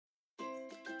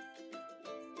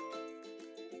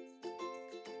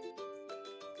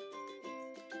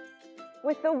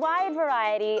With the wide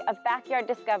variety of Backyard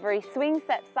Discovery swing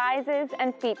set sizes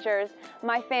and features,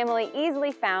 my family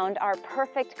easily found our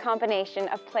perfect combination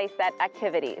of playset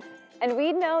activities. And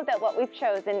we know that what we've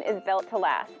chosen is built to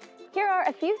last. Here are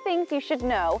a few things you should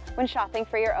know when shopping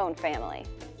for your own family.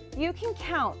 You can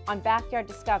count on Backyard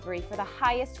Discovery for the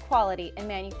highest quality in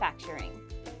manufacturing.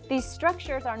 These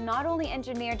structures are not only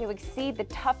engineered to exceed the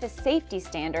toughest safety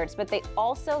standards, but they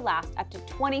also last up to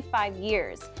 25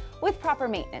 years with proper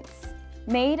maintenance.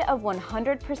 Made of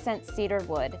 100% cedar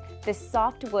wood, this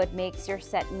soft wood makes your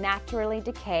set naturally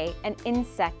decay and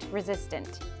insect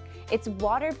resistant. Its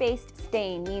water-based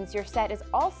stain means your set is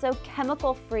also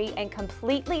chemical-free and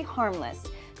completely harmless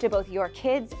to both your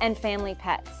kids and family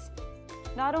pets.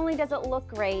 Not only does it look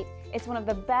great, it's one of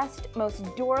the best, most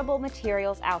durable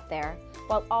materials out there,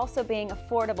 while also being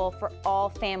affordable for all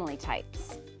family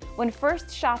types. When first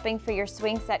shopping for your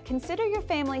swing set, consider your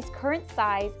family's current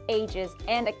size, ages,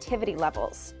 and activity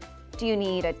levels. Do you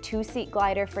need a 2-seat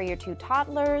glider for your 2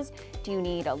 toddlers? Do you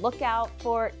need a lookout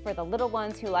fort for the little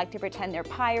ones who like to pretend they're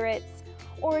pirates?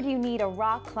 Or do you need a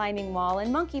rock climbing wall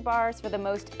and monkey bars for the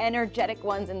most energetic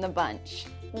ones in the bunch?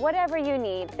 Whatever you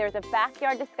need, there's a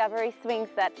Backyard Discovery swing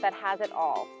set that has it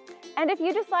all. And if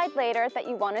you decide later that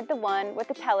you wanted the one with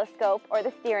the telescope or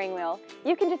the steering wheel,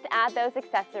 you can just add those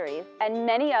accessories and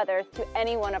many others to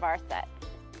any one of our sets.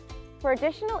 For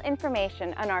additional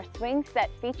information on our swing set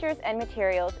features and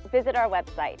materials, visit our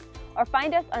website or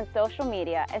find us on social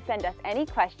media and send us any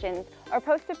questions or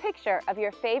post a picture of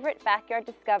your favorite Backyard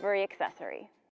Discovery accessory.